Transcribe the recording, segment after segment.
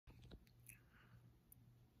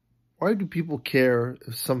Why do people care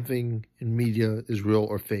if something in media is real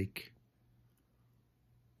or fake?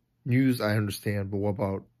 News, I understand, but what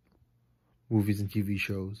about movies and TV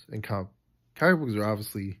shows and comic books are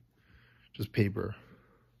obviously just paper.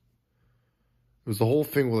 It was the whole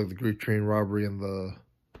thing with like the Great Train Robbery and the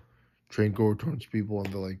train go towards people,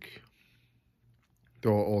 and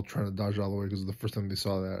they're all trying to dodge out of the way because it was the first time they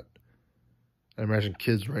saw that. I imagine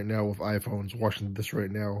kids right now with iPhones watching this right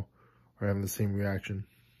now are having the same reaction.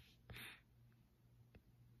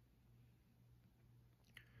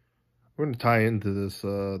 We're going to tie into this,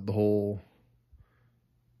 the whole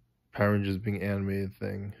Power Rangers being animated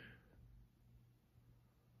thing.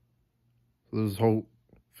 So there's this whole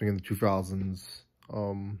thing in the 2000s.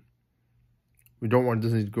 We don't want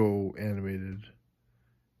Disney to go animated.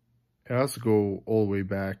 It has to go all the way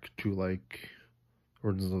back to like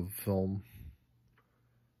origins of the film.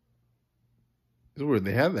 It's weird.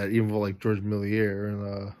 They had that even for like George Méliès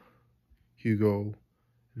and Hugo,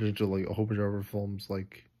 and just like a whole bunch of other films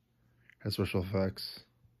like had special effects.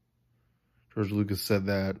 George Lucas said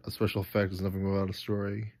that a special effect is nothing without a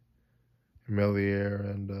story. And Méliès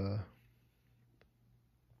and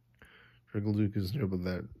George Lucas knew about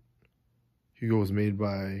that. Hugo was made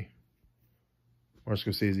by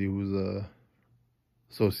Martin Scorsese, who was a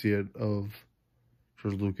associate of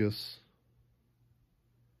George Lucas.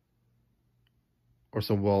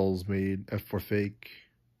 Orson Welles made F for Fake,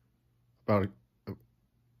 about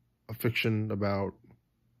a fiction about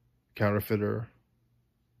counterfeiter.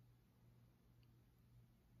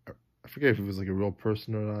 I forget if it was like a real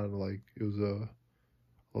person or not. Like it was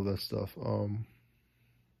all that stuff.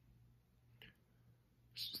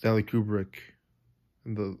 Stanley Kubrick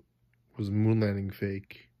and was moon landing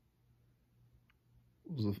fake?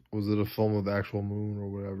 Was it a film of the actual moon or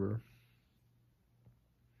whatever?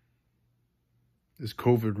 Is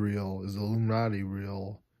COVID real? Is the Illuminati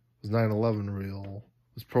real? Was 9/11 real?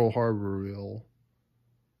 Was Pearl Harbor real?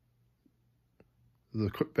 Is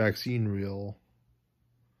the vaccine real?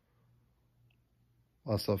 A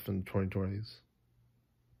lot of stuff in the 2020s.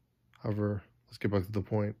 However, let's get back to the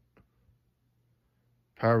point.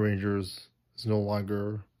 Power Rangers is no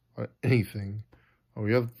longer anything.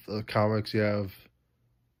 You have the comics, you have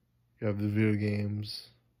the video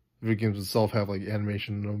games. The video games itself have like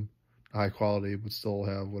animation in them, high quality, but still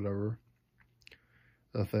have whatever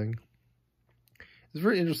that thing. It's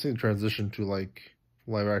very interesting transition to like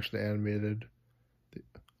live action to animated,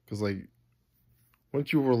 because like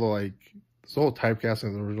once you were like this whole typecasting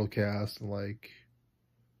of the original cast and like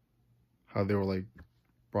how they were like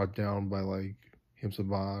brought down by like Haim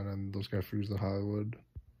Saban and those kind of figures in Hollywood,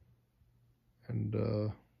 and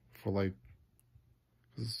for like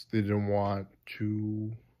because they didn't want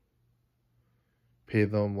to pay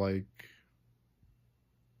them like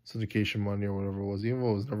syndication money or whatever it was, even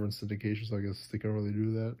though it was never in syndication, so I guess they couldn't really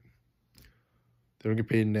do that. They don't get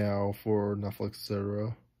paid now for Netflix,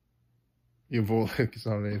 etc. Even though like it's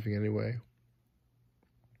not on anything anyway.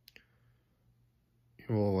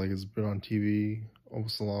 Even though like it's been on TV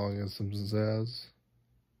almost as long as Simpsons has.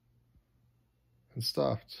 And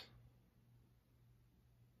stopped.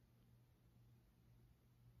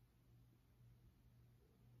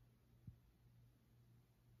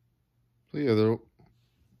 So yeah, they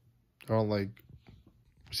don't like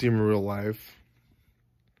see him in real life.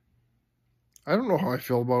 I don't know how I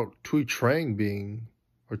feel about Tui Trang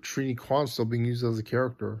or Trini Kwan still being used as a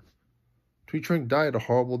character. Tui Trang died a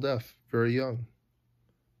horrible death, very young.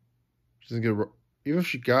 She doesn't get, even if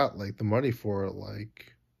she got like the money for it,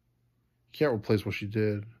 like you can't replace what she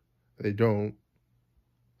did. They don't.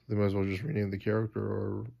 They might as well just rename the character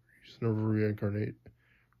or use another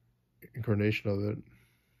incarnation of it.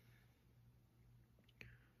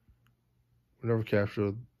 We never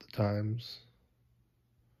captured the times.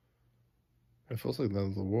 It feels like the end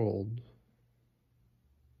of the world.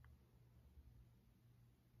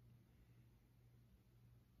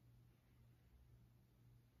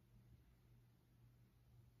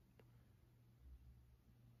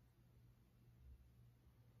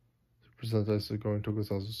 Super Sentai still going,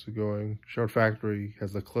 Tokusatsu is still going. Shard Factory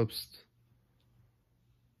has eclipsed.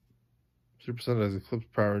 Super Sentai has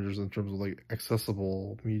eclipsed Power Rangers in terms of like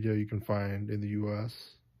accessible media you can find in the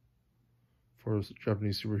US for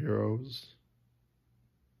Japanese superheroes.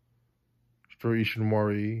 Story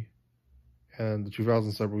Ishinomori and the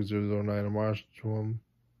 2000 Cyborg 009 homage to him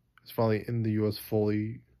is finally in the US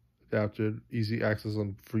fully adapted, easy access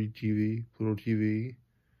on free TV, Pluto TV.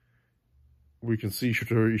 We can see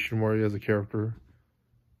Shotaro Ishinomori as a character.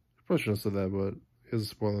 I probably shouldn't have said that, but it's a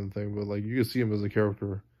spoiling thing. But like you can see him as a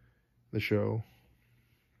character in the show.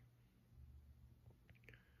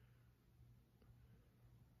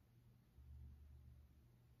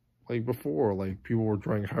 Like before, like people were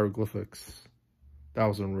drawing hieroglyphics. That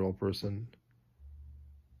was a real person.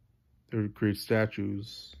 They would create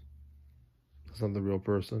statues. That's not the real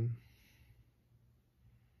person.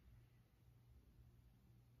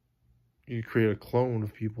 You create a clone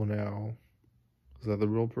of people now. Is that the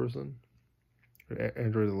real person? An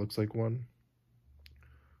android that looks like one?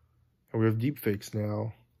 And we have deepfakes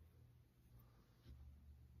now.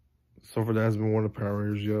 So far, that hasn't been one of the Power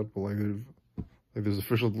Rangers yet, but there's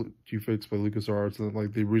official deepfakes by LucasArts, and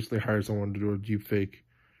like they recently hired someone to do a deepfake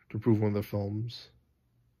to prove one of the films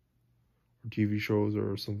or TV shows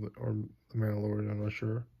or something, or The Mandalorian. I'm not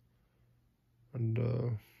sure. And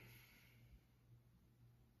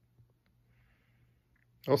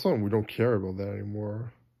also, we don't care about that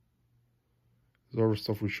anymore. There's other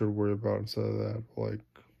stuff we should worry about instead of that. Like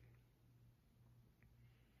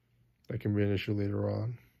that can be an issue later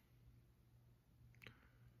on.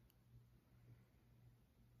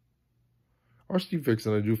 Our Steve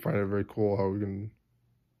Vixen, I do find it very cool how we can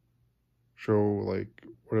show, like,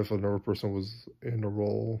 what if another person was in a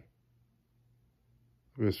role,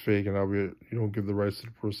 it was fake, and now you don't give the rights to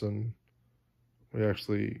the person when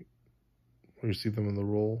you see them in the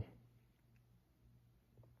role.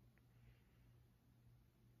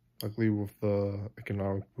 Luckily, with the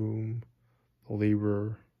economic boom, the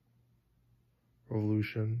labor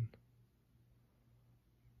revolution,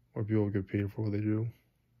 more people get paid for what they do.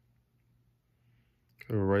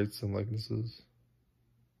 Their rights and likenesses.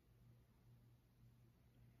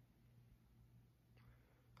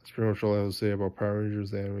 That's pretty much all I have to say about Power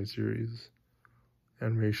Rangers, the anime series,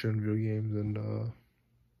 animation, video games, and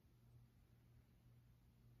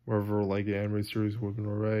wherever like the anime series would have been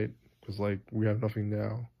alright, because like we have nothing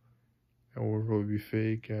now, and what would probably be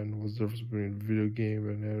fake, and what's the difference between video game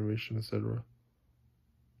and animation, etc.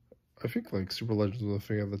 I think like Super Legends was a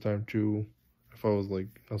thing at the time too. I thought it was like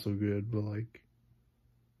not so good, but like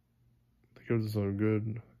they could have done something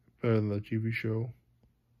good, better than that TV show.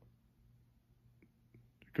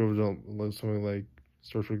 They could have done like something like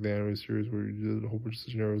Star Trek the anime series where you did a whole bunch of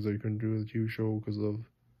scenarios that you couldn't do in the TV show because of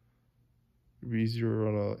it'd be easier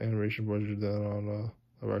on an animation budget than on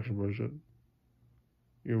a live action budget.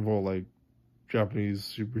 You involve like Japanese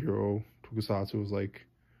superhero tokusatsu is like,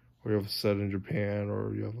 or you have a set in Japan,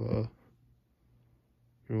 or you have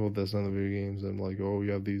that's not the video games, and like, oh,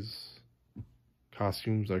 you have these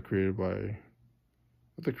costumes that are created by,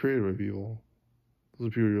 but they're created by people. Those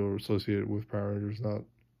are people you're associated with Power Rangers, not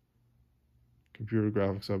computer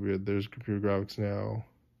graphics. Albeit there's computer graphics now,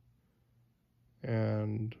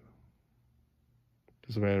 and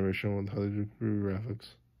there's some animation with how they do computer graphics.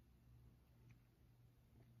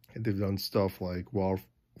 And they've done stuff like Wild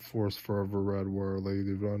Force Forever Red, where like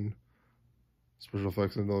they've done special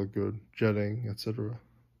effects and they look good, jetting, etc.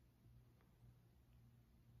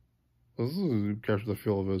 Well, this is capture the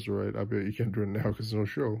feel of it, right? I bet you can't do it now because there's no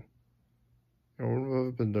show. You know, we're in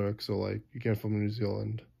a pandemic, so like you can't film in New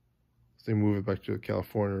Zealand. So they move it back to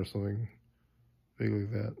California or something big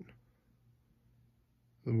like that.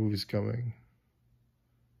 The movie's coming.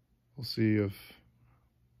 We'll see if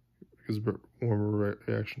because warmer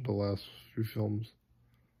reaction to the last few films,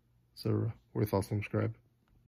 etc. What are your thoughts? Subscribe.